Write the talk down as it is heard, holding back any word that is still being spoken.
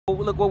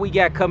look what we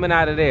got coming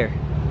out of there.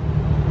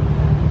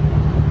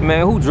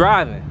 Man, who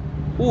driving?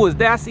 Who is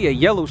that? I see a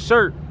yellow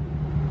shirt.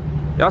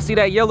 Y'all see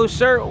that yellow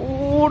shirt?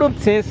 Ooh, them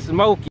tents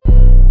smoky.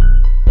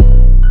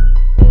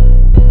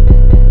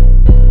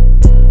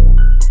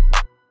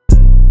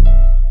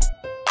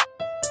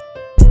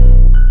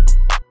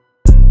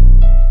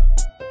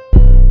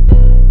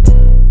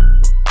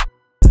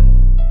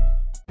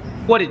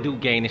 What it do,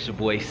 gang? It's your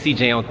boy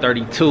CJ on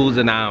 32s,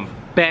 and I'm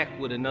back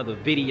with another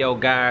video,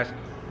 guys.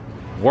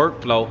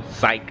 Workflow,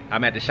 psych.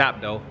 I'm at the shop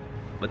though,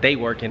 but they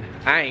working.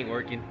 I ain't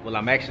working. Well,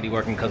 I'm actually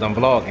working because I'm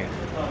vlogging.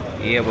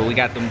 Yeah, but we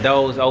got them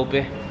doors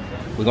open.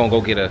 We're gonna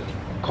go get a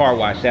car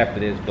wash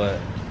after this, but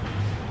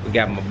we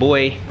got my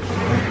boy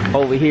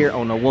over here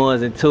on the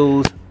ones and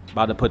twos,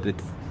 about to put the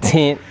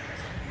tent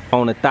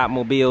on the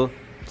Thopmobile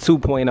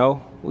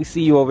 2.0. We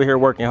see you over here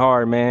working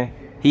hard, man.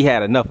 He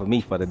had enough of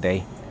me for the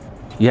day.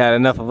 You had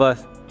enough of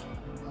us?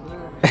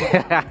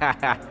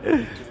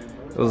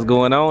 What's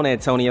going on,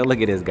 Antonio? Look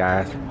at this,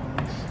 guys.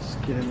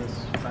 Just getting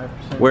this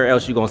 5%. Where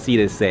else you gonna see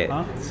this at?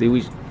 Huh? See,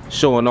 we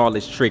showing all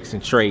his tricks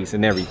and trades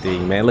and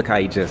everything, man. Look how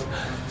he just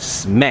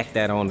smacked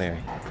that on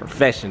there.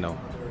 Professional.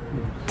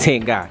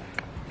 10 guy.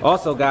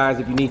 Also, guys,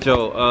 if you need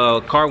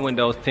your car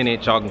windows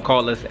tinted, y'all can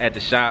call us at the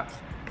shop.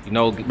 You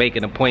know, make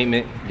an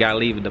appointment. You gotta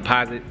leave a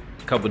deposit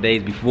a couple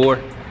days before.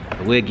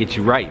 And we'll get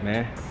you right,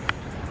 man.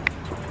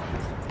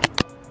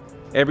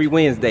 Every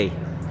Wednesday.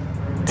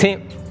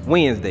 Tint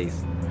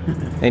Wednesdays.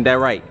 Ain't that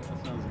right?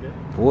 That sounds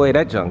good. Boy,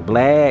 that junk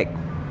black.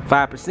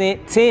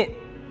 5% tint.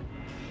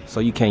 So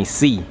you can't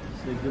see.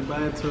 Say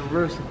goodbye to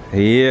reversing.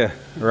 Yeah,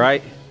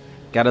 right?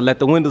 Gotta let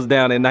the windows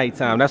down at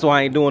nighttime. That's why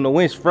I ain't doing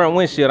the front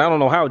windshield. I don't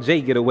know how Jay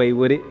get away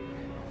with it.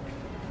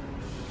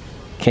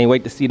 Can't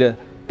wait to see the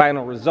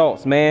final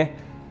results, man.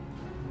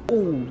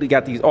 Ooh, they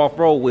got these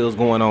off-road wheels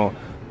going on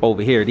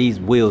over here.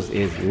 These wheels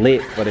is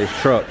lit for this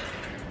truck.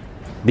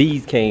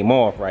 These came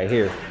off right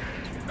here.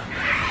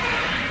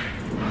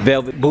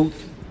 Velvet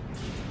boots.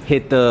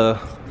 Hit the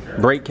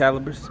brake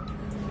calipers.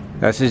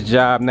 That's his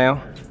job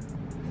now.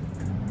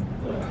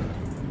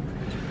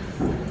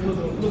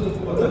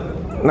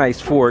 Nice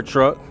Ford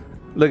truck.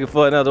 Looking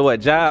for another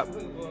what, job?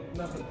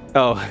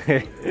 Oh.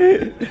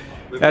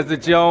 That's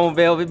with your own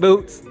velvet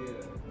boots?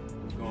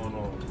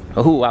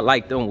 Oh, I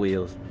like them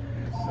wheels.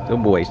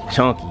 Them boys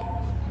chunky.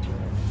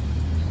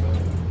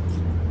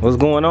 What's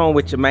going on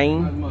with you,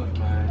 man?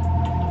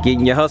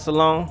 Getting your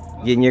hustle on,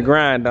 getting your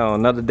grind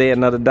on. Another day,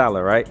 another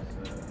dollar, right?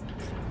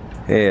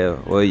 Yeah,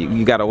 well,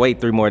 you gotta wait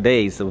 3 more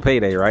days till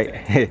payday, right?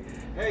 Hey,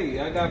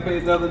 I got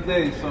paid the other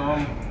day, so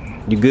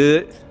I'm You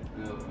good? good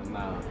for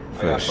now.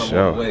 For I got something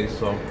sure. on the way,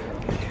 so.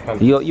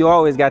 You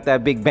always got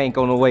that big bank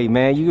on the way,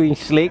 man. You ain't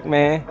slick,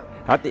 man.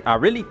 I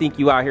really think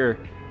you out here,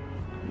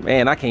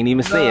 man. I can't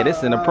even say it.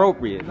 It's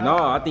inappropriate. No,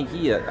 I think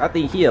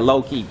he a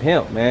low key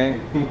pimp,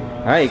 man.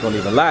 I ain't gonna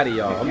even lie to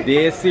y'all. I'm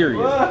dead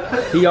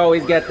serious. He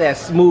always got that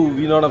smooth.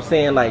 You know what I'm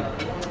saying? Like,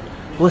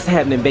 what's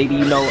happening, baby?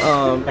 You know,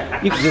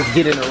 you can just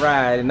get in a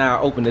ride and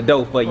I'll open the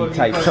door for you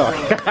type talk.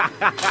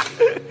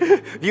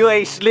 You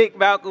ain't slick,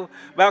 Malcolm.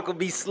 Malcolm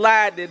be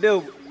sliding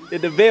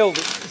in the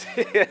velvet.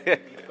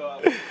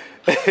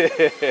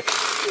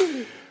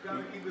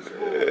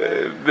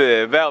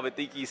 Man, Velvet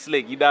think he's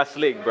slick. You not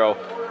slick, bro.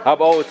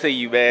 I'm old to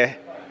you, man.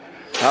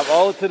 I'm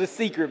old to the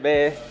secret,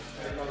 man.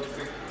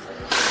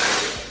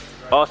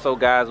 Also,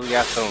 guys, we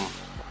got some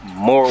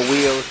more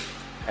wheels.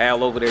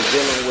 Al over there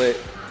dealing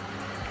with.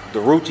 The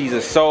Ruchis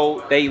are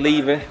sold. They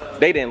leaving.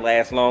 They didn't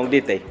last long,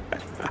 did they?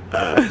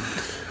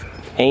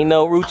 Ain't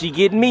no Ruchi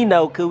getting me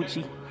no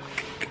coochie.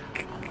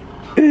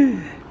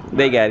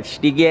 They got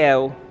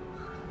Stigel.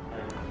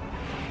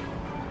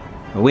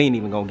 We ain't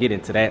even gonna get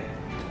into that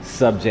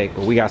subject,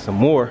 but we got some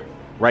more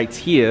right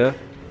here.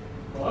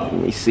 Let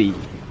me see.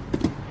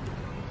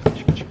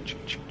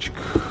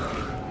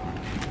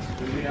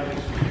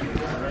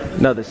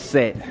 Another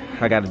set.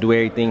 I gotta do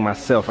everything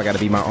myself. I gotta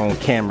be my own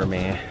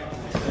cameraman.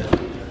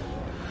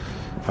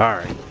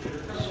 Alright.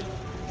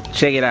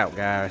 Check it out,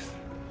 guys.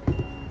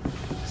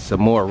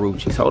 Some more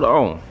Ruchis. Hold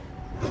on.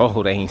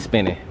 Oh, they ain't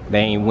spinning. They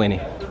ain't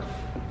winning.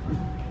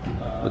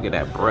 Look at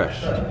that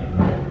brush.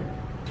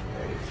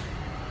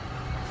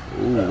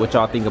 Ooh, what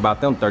y'all think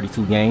about them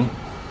 32 gang?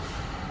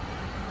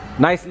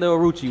 Nice little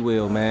Ruchi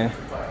wheel, man.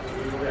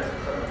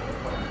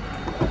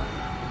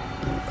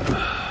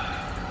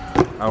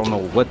 I don't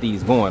know what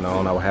these going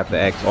on. I would have to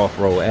ask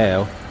Off-Road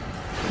Al.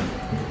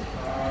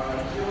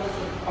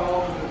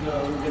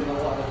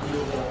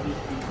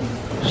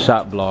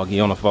 Shop blog, he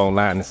on the phone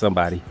line to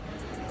somebody.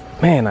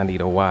 Man, I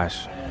need a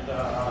wash.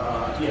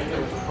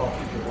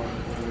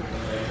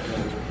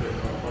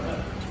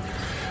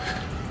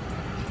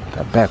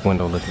 That back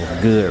window looking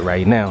good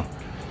right now.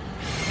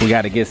 We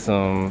gotta get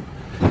some,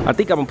 I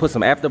think I'm gonna put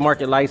some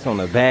aftermarket lights on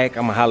the back.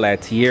 I'm gonna holler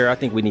at Tierra. I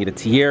think we need a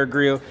Tierra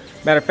grill.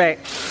 Matter of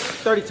fact,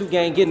 32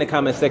 gang, get in the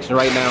comment section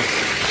right now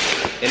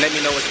and let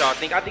me know what y'all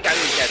think. I think I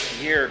need that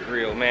Tierra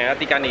grill, man. I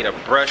think I need a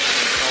brush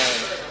and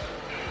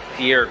chrome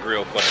Tierra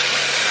grill for it.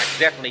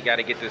 Definitely got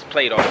to get this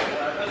plate off.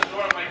 This is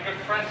one of my good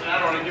friends, and I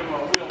don't want to give him a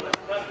wheel.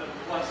 That's the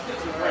plus. This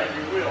is a brand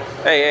new wheel.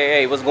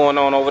 Hey, what's going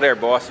on over there,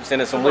 boss? You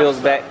sending some wheels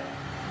back?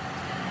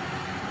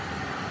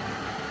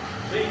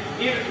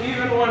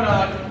 Even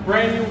when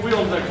brand new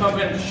wheels that come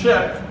in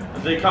shipped,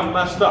 they come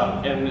messed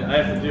up, and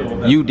I have to deal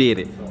with that. You did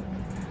it.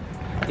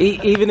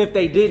 Even if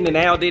they didn't and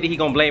Al did it, he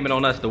gonna blame it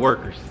on us, the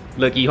workers.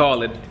 Look, he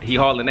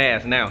hauling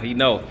ass now. He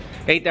know.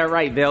 Ain't that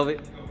right, Velvet?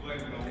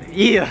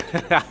 Yeah.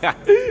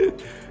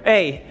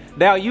 Hey,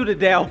 now you the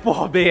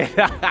downfall, man.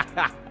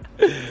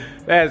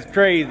 That's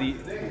crazy.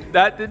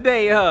 Not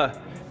today, huh?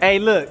 Hey,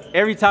 look,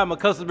 every time a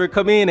customer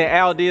come in and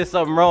Al did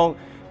something wrong,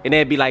 and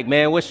they'd be like,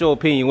 man, what's your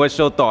opinion? What's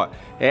your thought?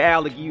 And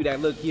Al would give you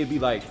that look, he'd be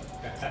like,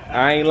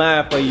 I ain't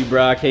lying for you,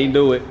 bro. I can't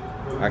do it.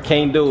 I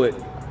can't do it.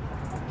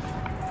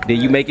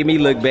 Then you making me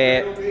look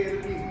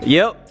bad.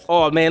 Yep.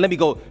 Oh, man, let me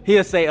go.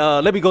 He'll say,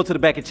 let me go to the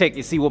back and check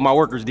and see what my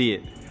workers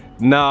did.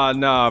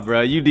 Nah,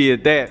 bro, you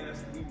did that.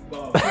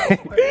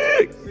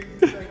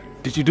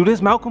 Did you do this,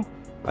 Malcolm?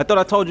 I thought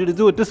I told you to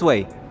do it this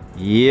way.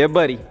 Yeah,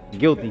 buddy.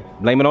 Guilty.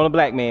 Blame it on the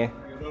black man.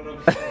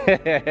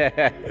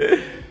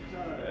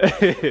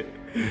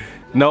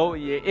 No,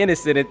 you're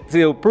innocent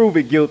until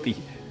proven guilty.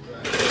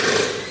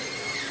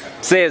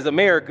 Says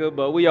America,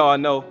 but we all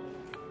know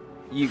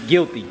you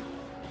guilty.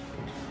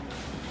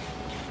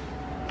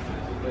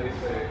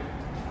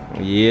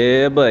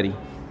 Yeah, buddy.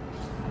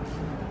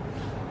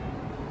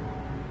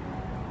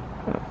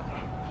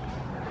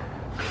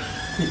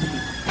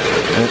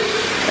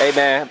 Hey,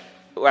 man,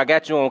 I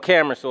got you on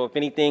camera, so if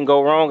anything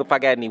go wrong, if I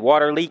got any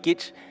water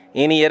leakage,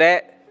 any of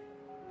that,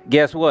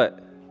 guess what?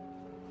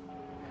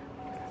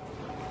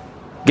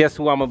 Guess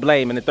who I'm gonna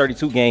blame in the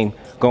 32 game?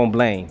 Gonna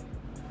blame.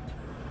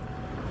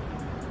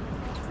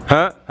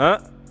 Huh?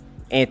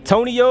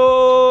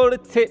 Antonio the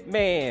Tip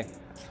Man.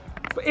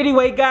 But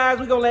anyway, guys,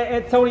 we're gonna let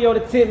Antonio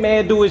the Tip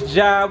Man do his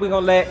job. We're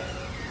gonna let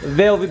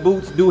Velvet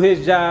Boots do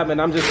his job,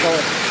 and I'm just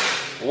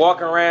gonna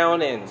walk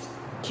around and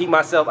keep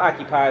myself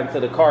occupied until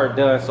the car is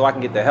done so I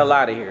can get the hell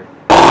out of here.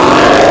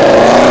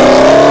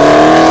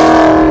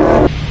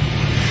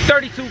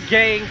 32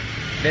 gang,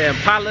 the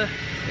Impala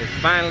is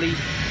finally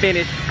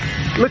finished.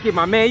 Look at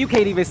my man, you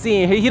can't even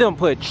see him here. He done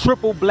put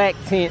triple black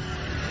tint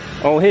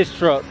on his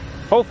truck.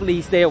 Hopefully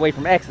he stay away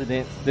from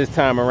accidents this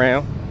time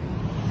around.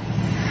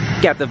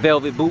 Got the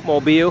Velvet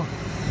Bootmobile.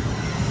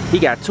 He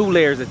got 2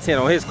 layers of tint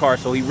on his car,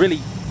 so he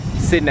really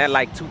sitting at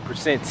like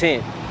 2%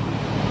 tint.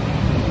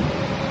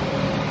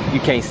 You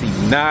can't see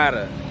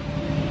nada.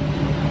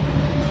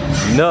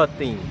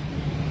 Nothing.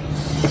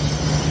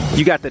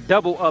 You got the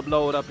double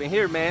upload up in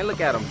here, man. Look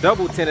at him,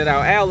 double tinted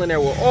out. Al in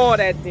there with all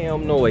that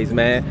damn noise,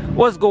 man.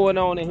 What's going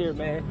on in here,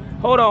 man?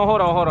 Hold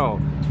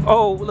on.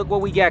 Oh, look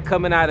what we got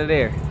coming out of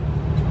there.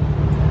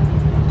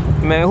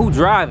 Man, who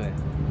driving?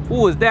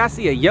 Who is that? I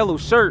see a yellow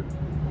shirt.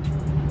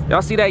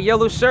 Y'all see that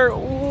yellow shirt?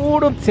 Ooh,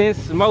 them tints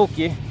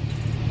smoking.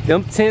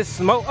 Them tints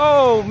smoke.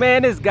 Oh,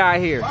 man, this guy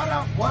here. What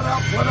up?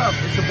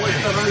 It's your boy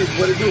Stunner.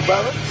 What it do,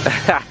 brother?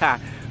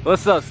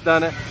 What's up,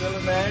 Stunner?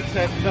 Chillin', man.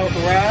 Checking out the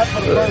ride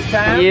for the first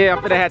time. Yeah,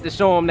 I'm finna have to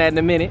show him that in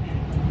a minute.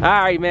 All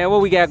right, man,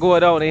 what we got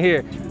going on in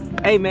here?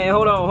 Hey, man,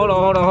 hold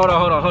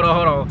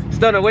on.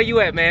 Stunner, where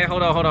you at, man?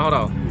 Hold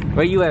on.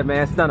 Where you at,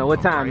 man? Stunner,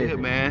 what time is it?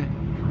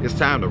 Man, it's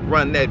time to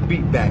run that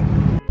beat back.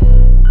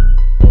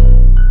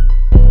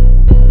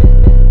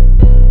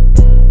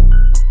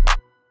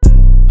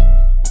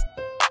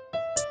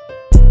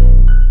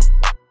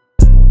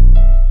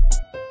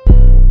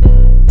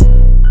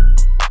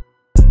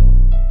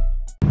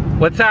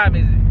 What time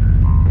is it?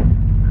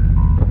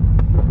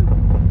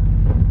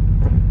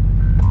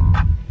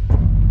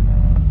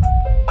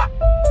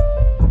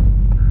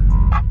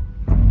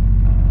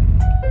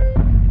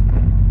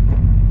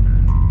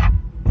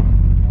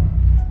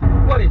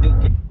 What it do?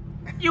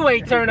 You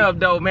ain't turn up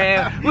though,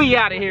 man. We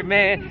out of here,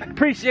 man.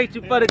 Appreciate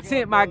you for the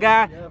tint, my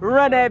guy.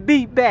 Run that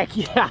beat back.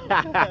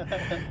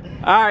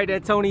 All right,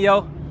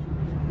 Antonio.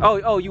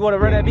 Oh, you want to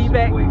run that beat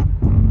back?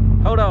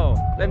 Hold on,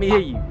 let me hear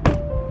you.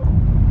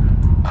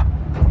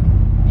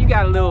 You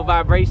got a little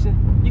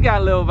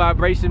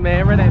vibration,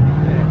 man. Run that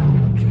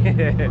beat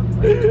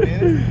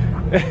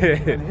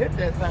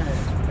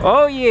back.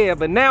 Oh yeah,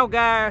 but now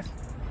guys,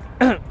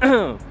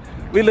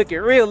 we looking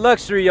real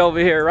luxury over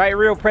here, right?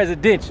 Real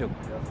presidential.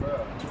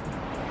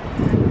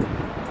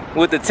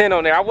 With the tint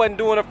on there. I wasn't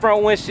doing a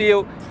front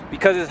windshield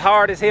because it's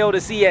hard as hell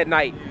to see at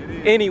night.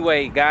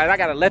 Anyway, guys, I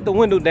gotta let the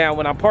window down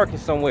when I'm parking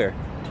somewhere.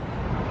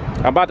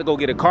 I'm about to go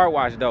get a car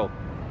wash though,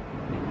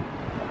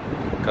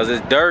 cause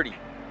it's dirty.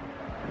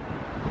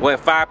 Went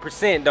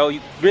 5% though,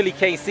 you really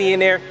can't see in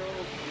there.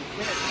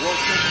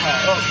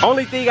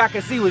 Only thing I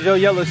can see was your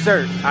yellow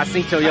shirt. I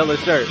seen your yellow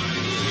shirt.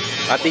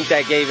 I think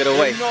that gave it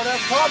away. You know,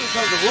 that's probably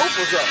because the roof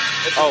was up.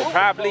 Oh,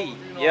 probably.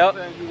 Yep.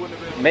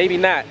 Maybe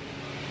not.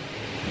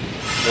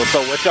 Well, so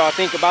what y'all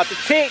think about the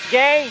tint,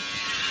 gang?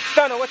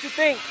 Stunner, what you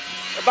think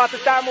about the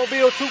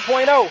Thightmobile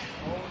 2.0? Whole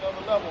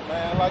nother level,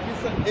 man. Like you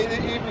said, it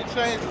even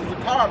changes the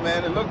car,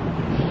 man. It looked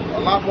a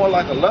lot more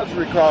like a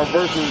luxury car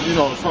versus, you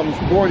know, something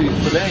sporty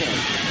sedan.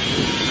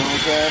 You know what I'm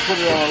saying? Put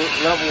it on a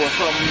level or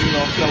something, you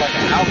know, feel like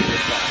an Audi or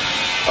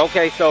something.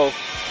 Okay, so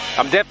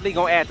I'm definitely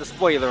gonna add the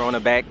spoiler on the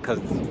back because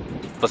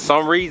for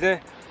some reason,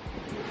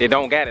 it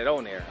don't got it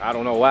on there. I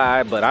don't know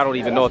why, but I don't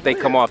even know if they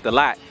come off the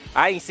lot.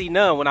 I ain't see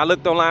none. When I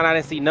looked online, I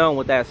didn't see none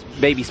with that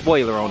baby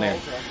spoiler on there.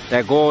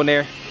 That go on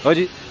there.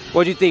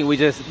 What'd you think? We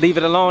just leave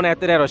it alone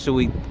after that, or should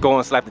we go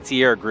and slap the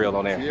Tierra grill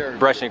on there?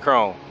 Brush and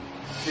chrome.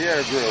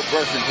 Tierra grill,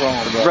 brush and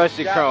chrome, bro. Brush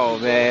and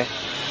chrome, man.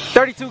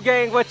 32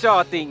 gang, what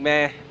y'all think,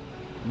 man?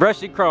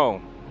 Brush and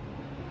chrome.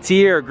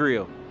 Tierra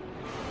grill.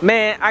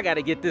 Man, I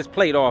gotta get this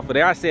plate off of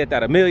there. I said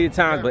that a million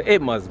times, but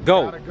it must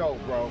go. Gotta go,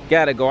 bro.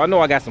 Gotta go. I know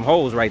I got some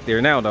holes right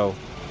there now, though.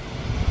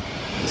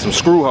 Some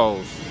screw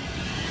holes.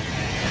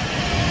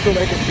 So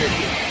they can fix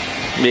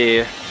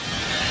it.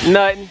 Yeah.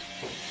 Nothing.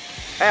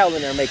 Al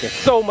in there making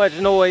so much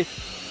noise.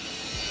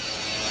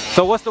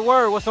 So what's the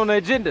word? What's on the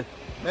agenda?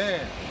 Man,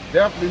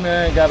 definitely,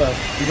 man. Gotta,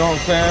 you know what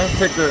I'm saying?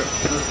 Take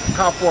the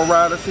car for a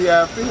ride to see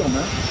how I feel,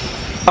 man.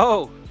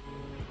 Oh,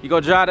 you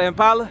gonna drive the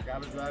Impala?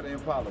 Gotta drive the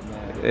Impala,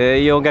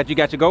 man. You got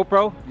your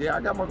GoPro? Yeah,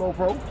 I got my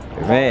GoPro.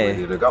 I'm man,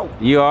 ready to go.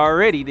 You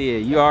already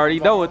did. You already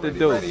know what to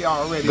do. Ready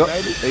already,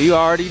 baby. You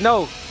already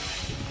know.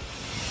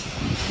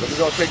 Let me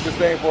go take this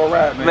thing for a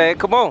ride, man. Man,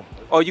 come on.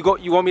 Oh, you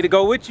want me to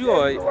go with you?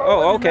 Yeah, or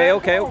oh, okay.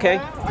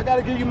 I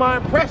gotta give you my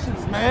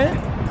impressions, man.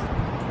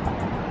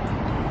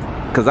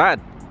 Cause I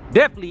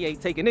definitely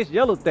ain't taking this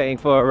yellow thing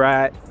for a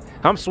ride.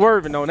 I'm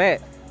swerving on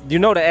that. You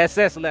know the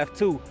SS left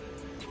too.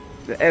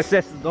 The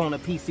SS is going to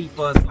PC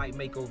for a slight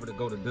makeover to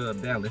go to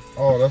Dub Dallas.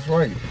 Oh, that's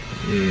right.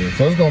 Yeah.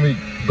 So it's gonna be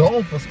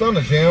gone for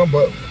Stunner Jam,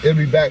 but it'll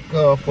be back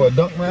for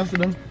Dunk Master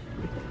then?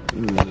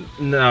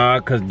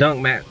 Nah, cause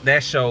Dunk Master,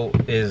 that show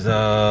is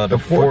the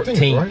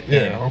 14th, right?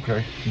 Yeah,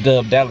 okay.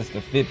 Dub Dallas the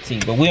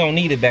 15th, but we don't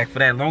need it back for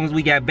that. As long as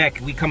we got back,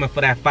 we coming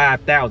for that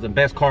 5,000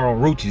 best car on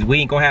Rucci's. We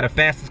ain't gonna have the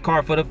fastest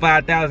car for the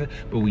 5,000,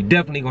 but we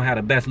definitely gonna have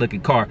the best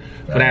looking car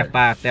for that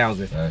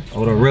 5,000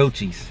 or the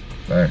Rucci's.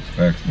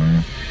 Facts,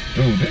 man.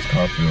 Dude, this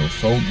car feels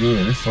so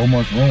good. There's so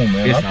much room,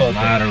 man. It's a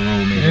lot of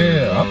room in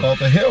here. Yeah, I thought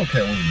the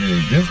Hellcat was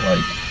big. This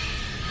like,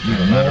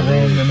 there's a lot of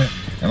room in it.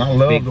 And I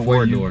love big the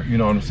way you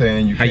know what I'm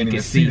saying? You can't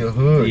even see the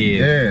hood.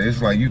 Yeah,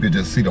 it's like you could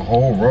just see the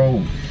whole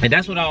road. And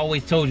that's what I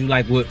always told you,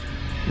 like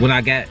when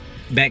I got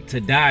back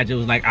to Dodge, it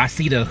was like I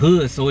see the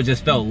hood, so it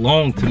just felt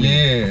long to me.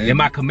 Yeah. In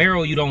my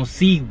Camaro, you don't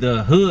see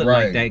the hood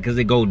like that because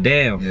it go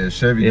down. Yeah,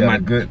 Chevy got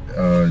a good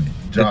job.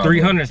 The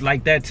 300's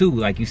like that too,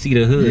 like you see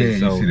the hood. Yeah,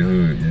 so. you see the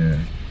hood, yeah.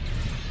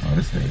 Oh,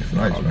 this thing is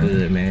nice, all man.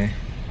 Good, man.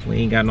 We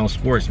ain't got no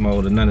sports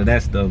mode or none of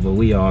that stuff, but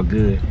we all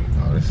good.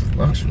 Oh, this is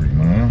luxury,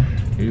 man.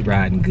 We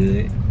riding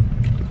good.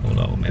 Hold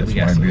on, man. This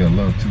might be a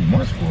little too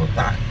much for a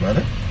thought,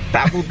 brother.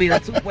 That will be a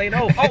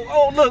 2.0.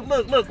 Oh,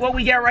 look. What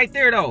we got right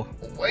there, though?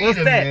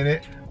 What's that?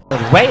 Minute.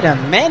 Wait a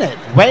minute.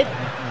 Wait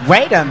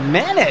a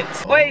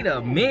minute. Wait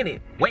a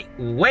minute.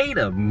 Wait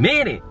a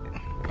minute.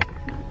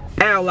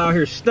 Al out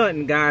here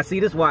stunting, guys.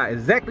 See, this why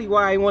exactly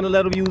why I want to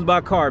let him use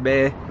my car,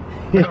 man.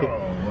 Oh,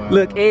 wow.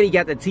 Look, Eddie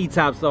got the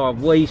T-tops off.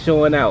 Boy, he's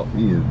showing out.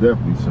 He is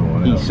definitely showing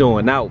out. He's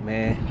showing out,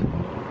 man.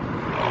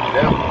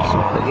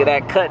 Look at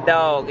that cut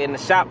dog in the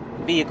shop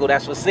vehicle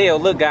that's for sale.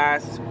 Look,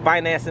 guys,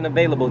 financing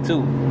available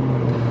too.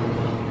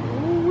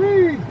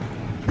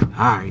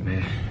 Alright,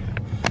 man.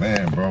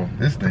 Man, bro,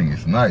 this thing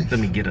is nice. Let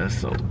me get us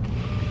so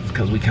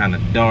because we kind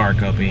of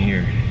dark up in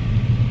here.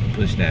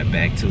 Push that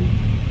back too.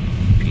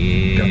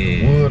 Yeah. Got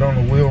the wood on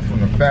the wheel from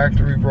the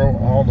factory, bro.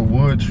 All the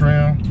wood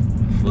trim.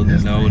 Fully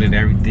loaded,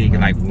 everything.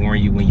 Like warn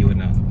you when you're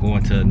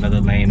going to another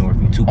lane, or if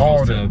you're too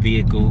close to a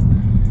vehicle.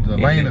 The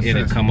lane assist.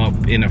 It'll come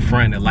up in the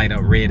front and light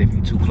up red if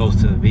you're too close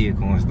to the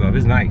vehicle and stuff.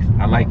 It's nice.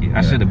 I like it.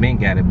 I should have been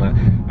got it, but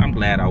I'm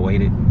glad I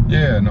waited.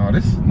 Yeah, no,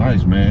 this is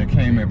nice, man. It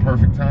came in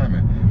perfect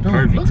timing. Dude,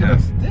 perfect look at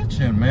the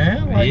stitching,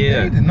 man. Like,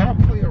 they did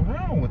not play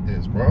around with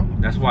this, bro.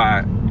 That's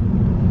why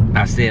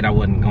I said I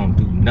wasn't gonna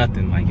do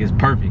nothing. Like, it's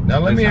perfect. Now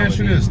let me ask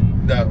you this: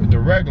 the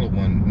regular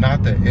one,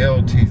 not the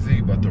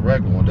LTZ, but the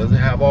regular one, does it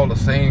have all the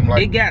same?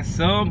 Like, it got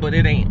some, but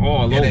it ain't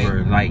all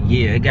over. Like,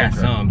 yeah, it got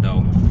some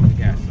though. It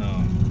got some.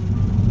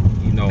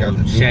 You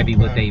know, Chevy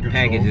what they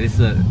package. This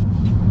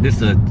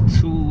a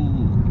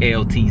 2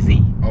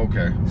 LTZ.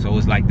 Okay. So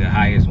it's like the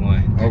highest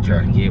one that you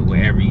can get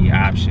with every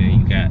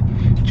option. You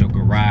got your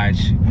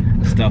garage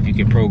stuff you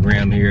can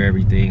program here,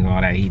 everything, all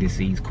that heated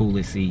seats,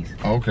 cooler seats.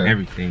 Okay.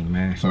 Everything,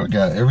 man. So it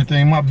got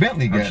everything my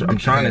Bentley got. I'm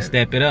trying to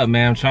step it up,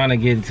 man. I'm trying to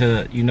get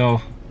to, you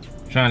know,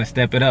 trying to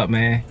step it up,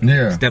 man.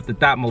 Yeah. Step the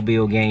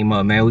Thotmobile game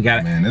up, man. We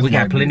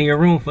got plenty of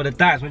room for the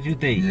Thots. What you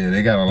think? Yeah,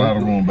 they got a lot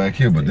of room back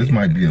here, but this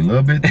might be a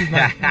little bit too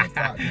nice for a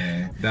Thot,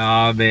 man.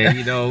 Nah, man.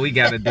 You know what we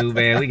gotta do,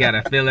 man. We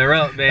gotta fill her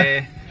up,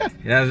 man.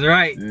 That's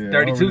right. Yeah,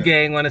 32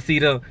 gang want to see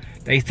them.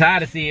 They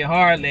tired of seeing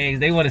hard legs.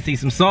 They want to see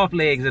some soft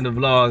legs in the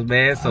vlogs,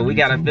 man. So we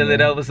gotta fill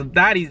it up with some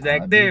thotties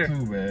back there.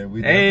 Too, man.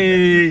 We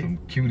definitely got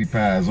some cutie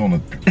pies on the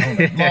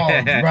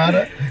vlogs,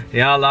 brother.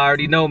 Y'all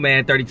already know,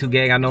 man. 32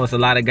 gang. I know it's a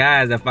lot of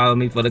guys that follow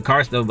me for the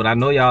car stuff, but I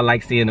know y'all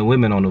like seeing the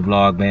women on the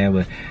vlog, man.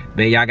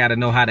 But y'all gotta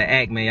know how to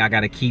act, man. Y'all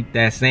gotta keep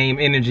that same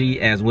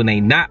energy as when they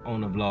not on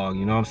the vlog.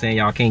 You know what I'm saying?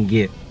 Y'all can't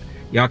get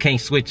Y'all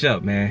can't switch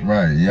up, man.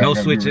 Right. No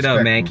switch it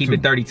up, man. Keep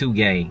it 32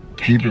 gang.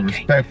 Keep it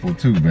respectful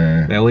too,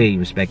 man. Man, we ain't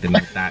respecting no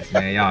thoughts,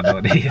 man. Y'all know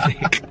what it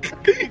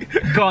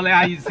is. Call it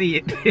how you see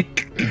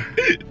it.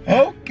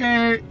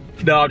 Okay.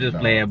 No, I'm just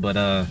playing, but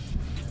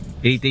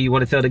anything you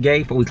want to tell the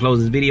gang before we close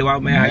this video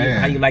out, man?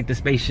 How you like the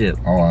spaceship?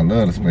 Oh, I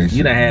love the spaceship.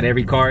 You done had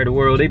every car in the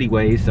world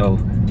anyway, so.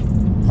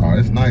 Oh,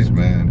 it's nice,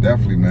 man.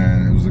 Definitely,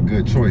 man. It was a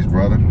good choice,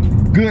 brother.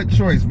 Good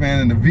choice,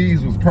 man. And the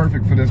V's was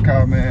perfect for this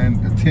car,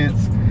 man. The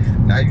tints.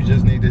 Now you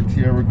just need the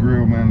Tierra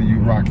grill, man, and you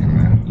rocking,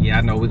 man. Yeah,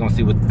 I know. We're gonna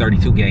see what the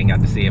 32 gang got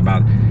to say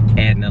about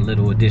adding a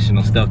little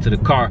additional stuff to the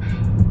car.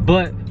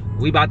 But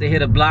we about to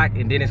hit a block,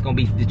 and then it's gonna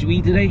be, did you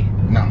eat today?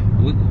 No.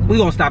 We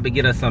gonna stop and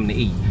get us something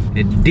to eat.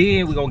 And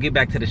then we gonna get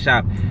back to the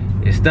shop.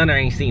 And Stunner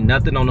ain't seen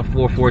nothing on the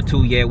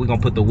 442 yet. We're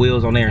gonna put the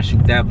wheels on there and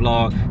shoot that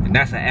vlog. And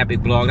that's an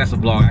epic vlog. That's a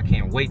vlog I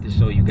can't wait to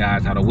show you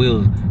guys how the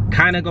wheels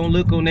kind of gonna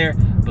look on there.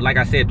 But like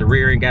I said, the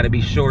rear end gotta be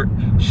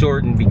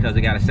shortened because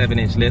it got a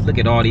 7-inch lift. Look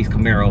at all these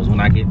Camaros when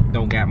I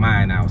don't got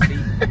mine out. See?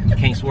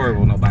 Can't swerve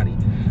on nobody.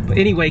 But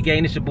anyway,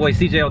 gang, it's your boy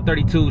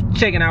CJ32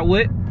 checking out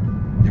with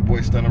your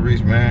boy Stunner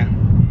Reach,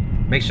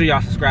 man. Make sure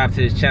y'all subscribe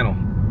to his channel.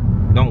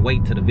 Don't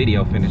wait till the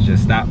video finish.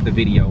 Just stop the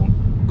video,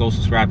 go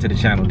subscribe to the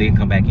channel, then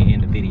come back and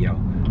end the video.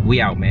 We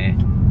out,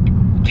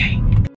 man. Okay.